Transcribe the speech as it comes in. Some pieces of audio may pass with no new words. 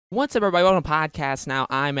What's up, everybody? Welcome to Podcast Now.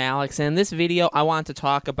 I'm Alex, and in this video, I want to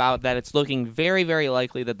talk about that it's looking very, very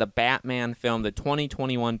likely that the Batman film, the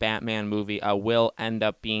 2021 Batman movie, will end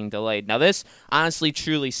up being delayed. Now, this honestly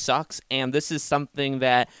truly sucks, and this is something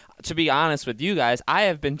that, to be honest with you guys, I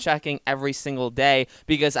have been checking every single day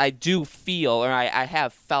because I do feel, or I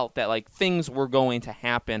have felt that like things were going to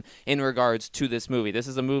happen in regards to this movie. This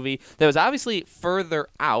is a movie that was obviously further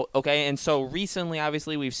out, okay? And so recently,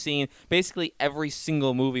 obviously, we've seen basically every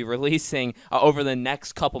single movie releasing over the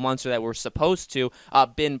next couple months, or that we're supposed to,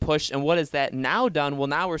 been pushed. And what has that now done? Well,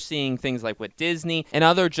 now we're seeing things like with Disney and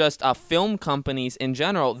other just film companies in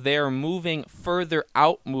general, they're moving further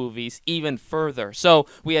out movies even further. So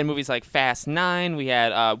we had movies like Fast 9, we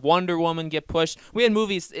had Wonder Woman get pushed. We had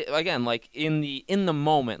movies, again, like in the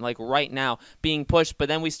moment, like right now, being pushed. But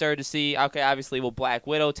then we started to see, okay, obviously, well, Black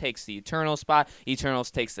Widow takes the Eternal spot. Eternals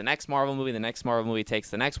takes the next Marvel movie. The next Marvel movie takes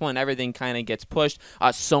the next one. Everything kind of gets pushed.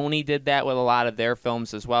 Sony did that with a lot of their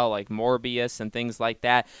films as well, like Morbius and things like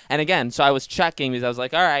that. And again, so I was checking because I was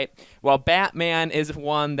like, all right, well, Batman is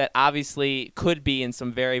one that obviously could be in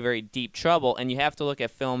some very, very deep trouble. And you have to look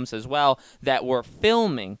at films as well that were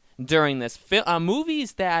filming during this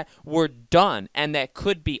movies that were done and that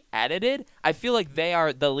could be edited. I feel like they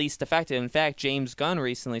are the least effective. In fact, James Gunn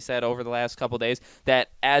recently said over the last couple days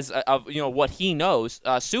that as of what he knows,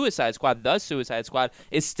 Suicide Squad, the Suicide Squad,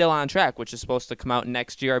 is still on track, which is supposed to come out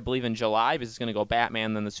next year, I believe in July, because it's going to go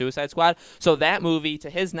Batman then the Suicide Squad. So that movie,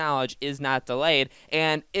 to his knowledge, is not delayed,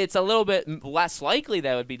 and it's a little bit less likely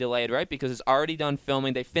that it would be delayed, right? Because it's already done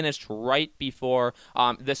filming. They finished right before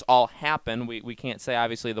this all happened. We can't say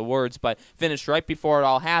obviously the words, but finished right before it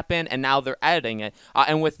all happened, and now they're editing it.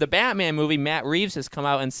 And with the Batman movie, Matt Reeves has come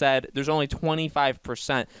out and said there's only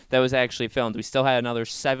 25% that was actually filmed. We still had another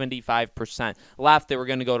 75% left. They were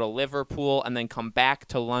going to go to Liverpool and then come back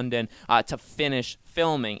to London to finish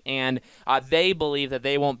filming, and they believe that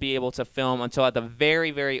they won't be able to film until at the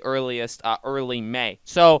very, very earliest early May.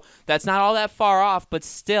 So that's not all that far off, but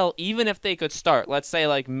still, even if they could start, let's say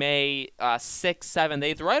like May 6th, 7th,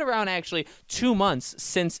 8th, right around actually 2 months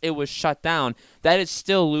since it was shut down, that is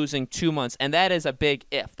still losing 2 months, and that is a big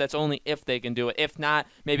if. That's only if they can do it. If not,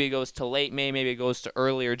 maybe it goes to late May, maybe it goes to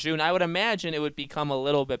earlier June. I would imagine it would become a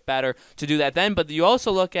little bit better to do that then, but you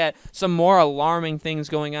also look at some more alarming things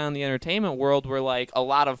going on in the entertainment world where like a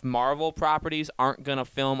lot of Marvel properties aren't going to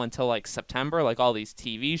film until like September, like all these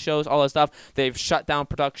TV shows, all that stuff. They've shut down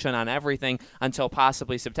production on everything until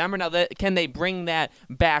possibly September. Now, can they bring that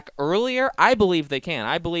back earlier? I believe they can.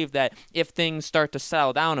 I believe that if things start to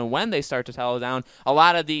settle down, and when they start to settle down, a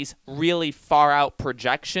lot of these really far out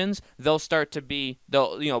projections, they'll start to be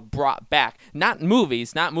brought back. Not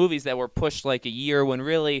movies that were pushed like a year when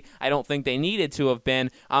really I don't think they needed to have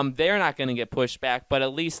been. They're not going to get pushed back, but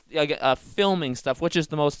at least filming stuff, which is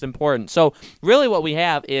the most important. So really what we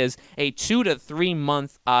have is a 2 to 3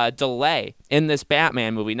 month delay in this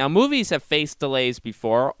Batman movie. Now, movies have faced delays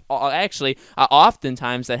before. Actually,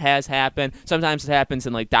 oftentimes that has happened. Sometimes it happens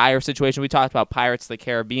in like dire situations. We talked about Pirates of the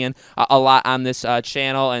Caribbean a lot on this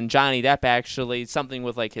channel, and Johnny Depp actually, something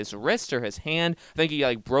with like his wrist or his hand. I think he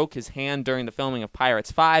like broke his hand during the filming of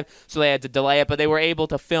Pirates 5, so they had to delay it, but they were able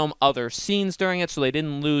to film other scenes during it, so they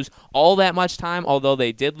didn't lose all that much time, although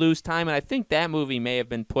they did lose time, and I think that movie may have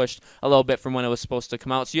been pushed a little bit from when it was supposed to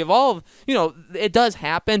come out. So you have all of, it does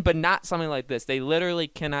happen, but not something like this. They literally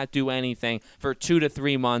cannot do anything for 2 to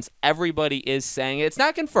 3 months. Everybody is saying it's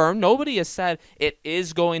not confirmed. Nobody has said it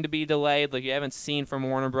is going to be delayed. Like, you haven't seen from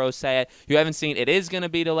Warner Bros. Say it. You haven't seen it is going to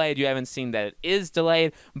be delayed. You haven't seen that it is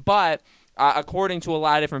delayed. But according to a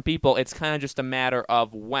lot of different people, it's kind of just a matter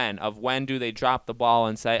of when do they drop the ball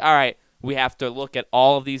and say, all right, we have to look at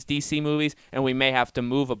all of these DC movies, and we may have to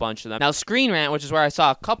move a bunch of them. Now, Screen Rant, which is where I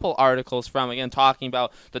saw a couple articles from, again, talking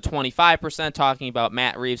about the 25%, talking about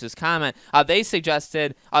Matt Reeves' comment, they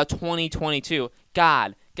suggested 2022.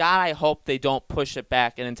 God, I hope they don't push it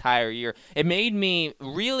back an entire year. It made me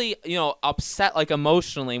really, upset, like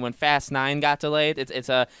emotionally, when Fast 9 got delayed. It's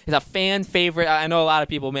a fan favorite. I know a lot of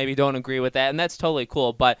people maybe don't agree with that, and that's totally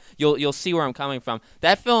cool. But you'll see where I'm coming from.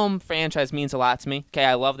 That film franchise means a lot to me. Okay,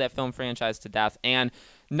 I love that film franchise to death, and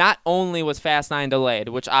not only was Fast 9 delayed,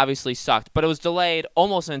 which obviously sucked, but it was delayed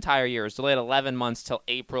almost an entire year. It was delayed 11 months till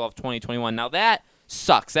April of 2021. Now that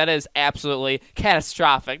sucks. That is absolutely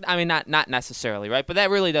catastrophic. I mean, not necessarily, right? But that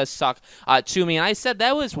really does suck to me. And I said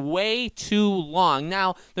that was way too long.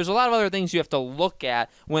 Now, there's a lot of other things you have to look at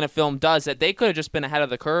when a film does it. They could have just been ahead of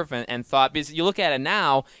the curve and thought, because you look at it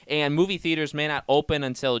now, and movie theaters may not open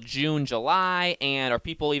until June, July, and are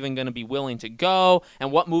people even going to be willing to go?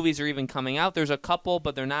 And what movies are even coming out? There's a couple,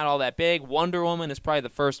 but they're not all that big. Wonder Woman is probably the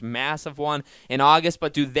first massive one in August,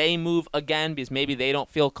 but do they move again because maybe they don't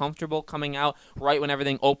feel comfortable coming out right when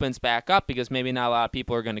everything opens back up, because maybe not a lot of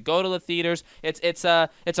people are going to go to the theaters? It's a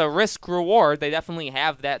risk reward. They definitely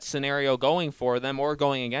have that scenario going for them or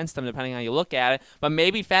going against them, depending on how you look at it. But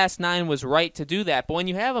maybe Fast 9 was right to do that. But when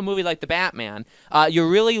you have a movie like The Batman, you're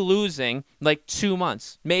really losing like 2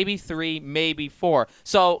 months, maybe 3, maybe 4.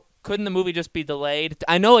 So couldn't the movie just be delayed?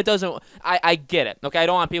 I know it doesn't. I get it. Okay, I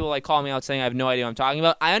don't want people like calling me out saying I have no idea what I'm talking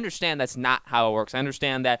about. I understand that's not how it works. I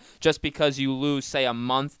understand that just because you lose, say, a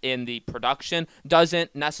month in the production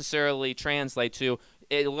doesn't necessarily translate to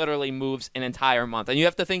it literally moves an entire month. And you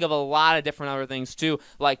have to think of a lot of different other things too,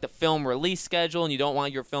 like the film release schedule, and you don't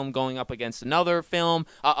want your film going up against another film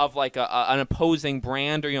of like an opposing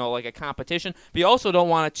brand, or like a competition. But you also don't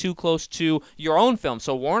want it too close to your own film.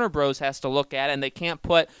 So Warner Bros. Has to look at it, and they can't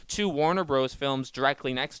put 2 Warner Bros. Films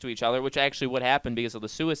directly next to each other, which actually would happen because of the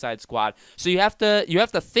Suicide Squad. So you have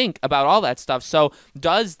to think about all that stuff. So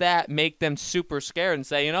does that make them super scared and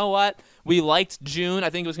say, you know what? We liked June. I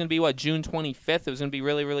think it was going to be, June 25th. It was going to be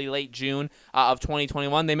really, really late June of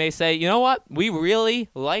 2021. They may say, you know what? We really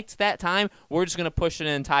liked that time. We're just going to push it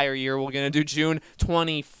an entire year. We're going to do June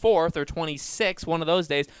 24th or 26th, one of those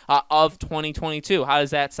days, of 2022. How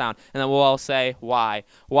does that sound? And then we'll all say, why?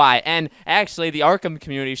 Why? And actually, the Arkham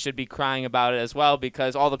community should be crying about it as well,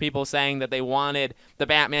 because all the people saying that they wanted the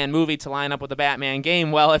Batman movie to line up with the Batman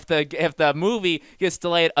game, well, if the movie gets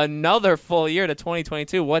delayed another full year to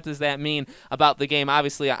 2022, what does that mean about the game?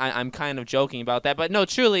 Obviously, I'm kind of joking about that, but no,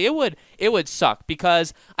 truly, it would suck,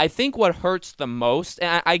 because I think what hurts the most,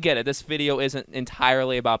 and I get it, this video isn't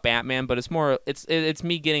entirely about Batman, but it's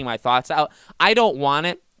me getting my thoughts out. I don't want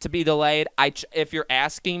it to be delayed. If you're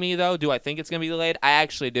asking me, though, do I think it's going to be delayed? I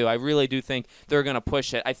actually do. I really do think they're going to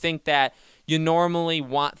push it. I think that you normally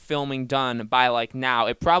want filming done by like now.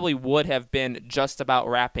 It probably would have been just about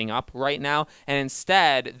wrapping up right now, and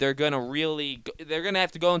instead they're going to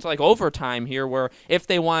have to go into like overtime here, where if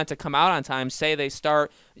they want it to come out on time, say they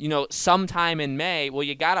start sometime in May, well,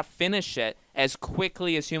 you got to finish it as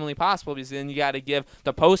quickly as humanly possible, because then you got to give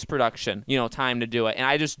the post-production time to do it. And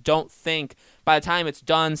I just don't think by the time it's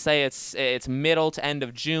done, say it's middle to end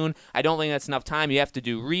of June, I don't think that's enough time. You have to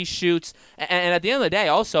do reshoots, and at the end of the day,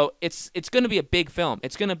 also it's going to be a big film.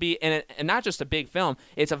 It's going to be, and not just a big film,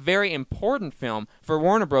 it's a very important film for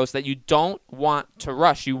Warner Bros. That you don't want to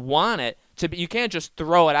rush. You want it to be, you can't just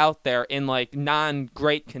throw it out there in like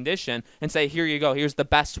non-great condition and say, here you go, here's the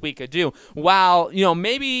best we could do. While,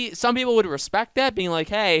 maybe some people would respect that, being like,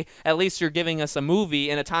 hey, at least you're giving us a movie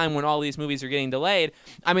in a time when all these movies are getting delayed.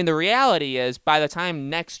 I mean, the reality is, by the time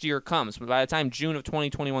next year comes, by the time June of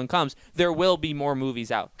 2021 comes, there will be more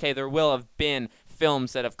movies out. Okay, there will have been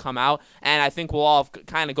films that have come out, and I think we'll all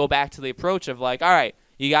kind of go back to the approach of like, all right,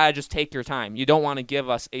 you got to just take your time. You don't want to give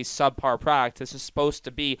us a subpar product. This is supposed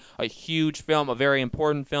to be a huge film, a very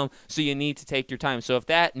important film, so you need to take your time. So if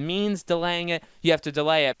that means delaying it, you have to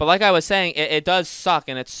delay it. But like I was saying, it does suck,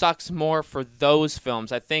 and it sucks more for those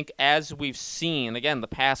films. I think as we've seen, again, the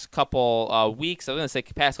past couple weeks, I was going to say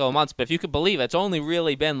past couple months, but if you could believe it, it's only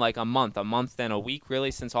really been like a month and a week,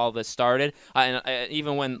 really, since all this started. And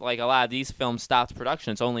even when like a lot of these films stopped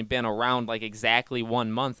production, it's only been around like exactly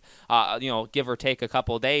 1 month, give or take a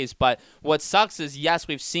couple days. But what sucks is, yes,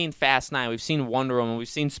 we've seen Fast 9, we've seen Wonder Woman, we've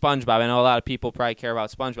seen SpongeBob. I know a lot of people probably care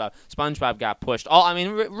about SpongeBob. SpongeBob got pushed.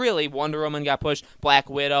 Really, Wonder Woman got pushed, Black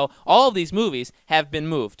Widow, all of these movies have been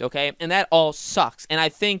moved, okay? And that all sucks. And I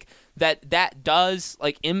think that does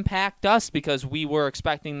like impact us, because we were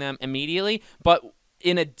expecting them immediately, but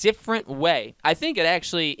in a different way. I think it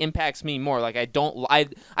actually impacts me more. Like I don't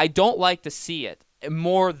like to see it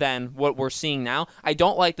more than what we're seeing now. I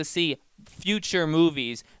don't like to see future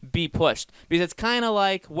movies be pushed, because it's kind of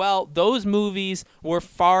like, well, those movies were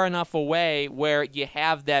far enough away where you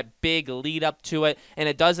have that big lead up to it, and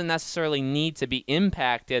it doesn't necessarily need to be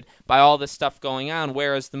impacted by all this stuff going on,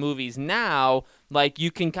 whereas the movies now, like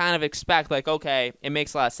you can kind of expect, like, okay, it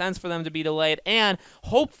makes a lot of sense for them to be delayed, and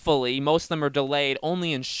hopefully most of them are delayed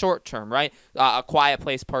only in short term, right? A Quiet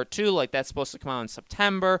Place Part 2, like that's supposed to come out in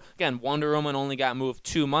September. Again, Wonder Woman only got moved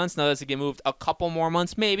 2 months. Now does it get moved a couple more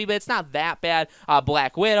months? Maybe, but it's not that bad.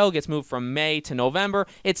 Black Widow gets moved from May to November.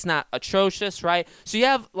 It's not atrocious, right? So you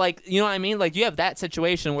have, like, you know what I mean? Like, you have that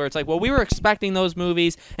situation where it's like, well, we were expecting those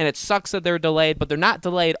movies, and it sucks that they're delayed, but they're not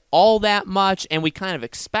delayed all that much, and we kind of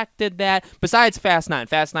expected that. Besides Fast 9.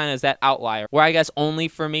 Fast 9 is that outlier, where I guess only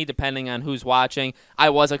for me, depending on who's watching, I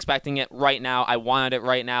was expecting it right now. I wanted it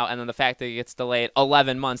right now, and then the fact that it gets delayed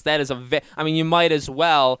 11 months, that is I mean, you might as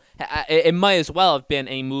well, it might as well have been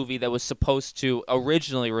a movie that was supposed to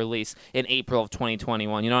originally release in April of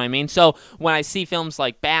 2021, you know what I mean? So when I see films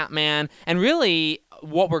like Batman, and really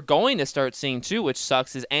what we're going to start seeing too, which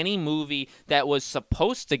sucks, is any movie that was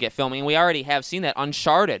supposed to get filming, and we already have seen that.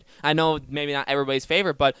 Uncharted, I know maybe not everybody's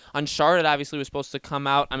favorite, but Uncharted obviously was supposed to come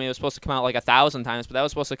out, I mean, it was supposed to come out like 1,000 times, but that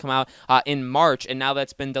was supposed to come out in March, and now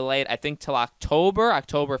that's been delayed, I think, till October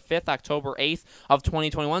 5th, October 8th of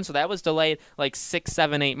 2021, so that was delayed like 6,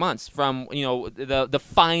 7, 8 months from, you know, the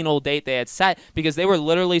final date they had set, because they were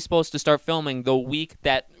literally supposed to start filming the week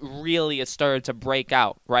that really it started to break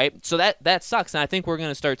out, right? So that sucks, and I think we're going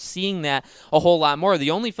to start seeing that a whole lot more.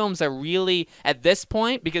 The only films that really, at this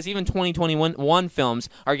point, because even 2021 films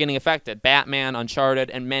are getting affected, Batman, Uncharted,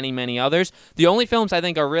 and many, many others, the only films I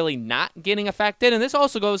think are really not getting affected, and this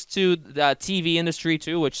also goes to the TV industry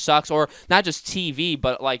too, which sucks, or not just TV,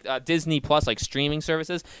 but like Disney Plus, like streaming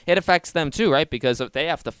services, it affects them too, right? Because they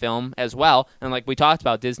have to film as well, and like we talked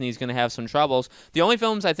about, Disney's going to have some troubles. The only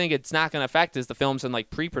films I think it's not going to affect is the films in like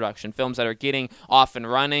pre-production, films that are getting off and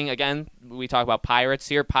running. Again, we talk about Pirates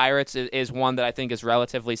here. Pirates is one that I think is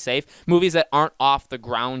relatively safe. Movies that aren't off the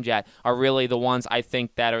ground yet are really the ones I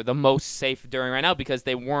think that are the most safe during right now, because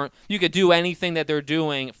they weren't, you could do anything that they're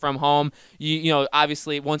doing from home. You know,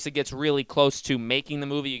 obviously once it gets really close to making the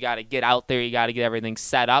movie, you got to get out there, you got to get everything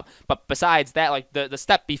set up. But besides that, like the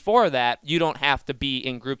step before that, you don't have to be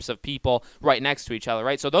in groups of people right next to each other,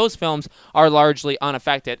 right? So those films are largely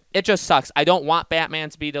unaffected. It just sucks. I don't want Batman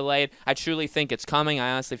to be delayed. I truly think it's coming.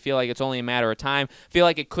 I honestly feel like it's only a matter of time. I feel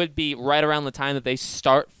like it could be right around the time that they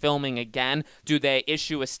start filming again. Do they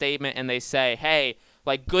issue a statement and they say, hey,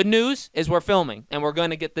 like, good news is we're filming, and we're going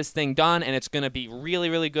to get this thing done, and it's going to be really,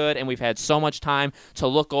 really good, and we've had so much time to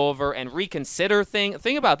look over and reconsider things.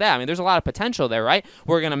 Think about that. I mean, there's a lot of potential there, right?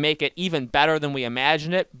 We're going to make it even better than we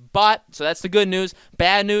imagined it, but, so that's the good news.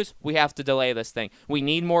 Bad news, we have to delay this thing. We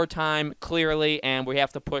need more time, clearly, and we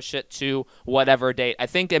have to push it to whatever date. I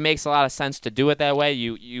think it makes a lot of sense to do it that way.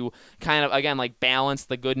 You kind of, again, like, balance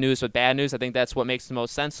the good news with bad news. I think that's what makes the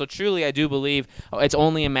most sense. So, truly, I do believe it's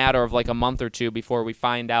only a matter of, like, a month or two before we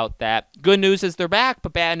find out that good news is they're back,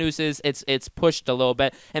 but bad news is it's pushed a little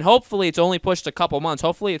bit, and hopefully it's only pushed a couple months.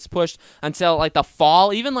 Hopefully it's pushed until like the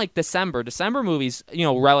fall, even like December. December movies, you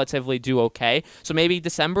know, relatively do okay, so maybe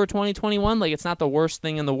December 2021, like it's not the worst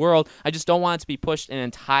thing in the world. I just don't want it to be pushed an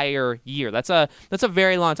entire year. That's a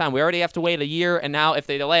very long time. We already have to wait a year, and now if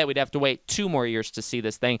they delay it, we'd have to wait 2 more years to see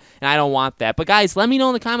this thing, and I don't want that. But guys, let me know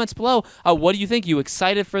in the comments below, what do you think? You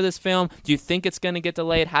excited for this film? Do you think it's going to get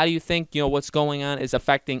delayed? How do you think, you know, what's going on is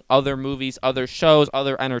affecting other movies, other shows,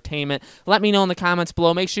 other entertainment? Let me know in the comments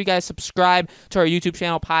below. Make sure you guys subscribe to our YouTube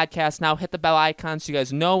channel, Podcast Now. Hit the bell icon so you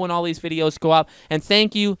guys know when all these videos go up. And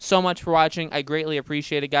thank you so much for watching. I greatly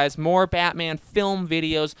appreciate it, guys. More Batman film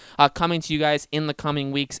videos coming to you guys in the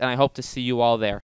coming weeks, and I hope to see you all there.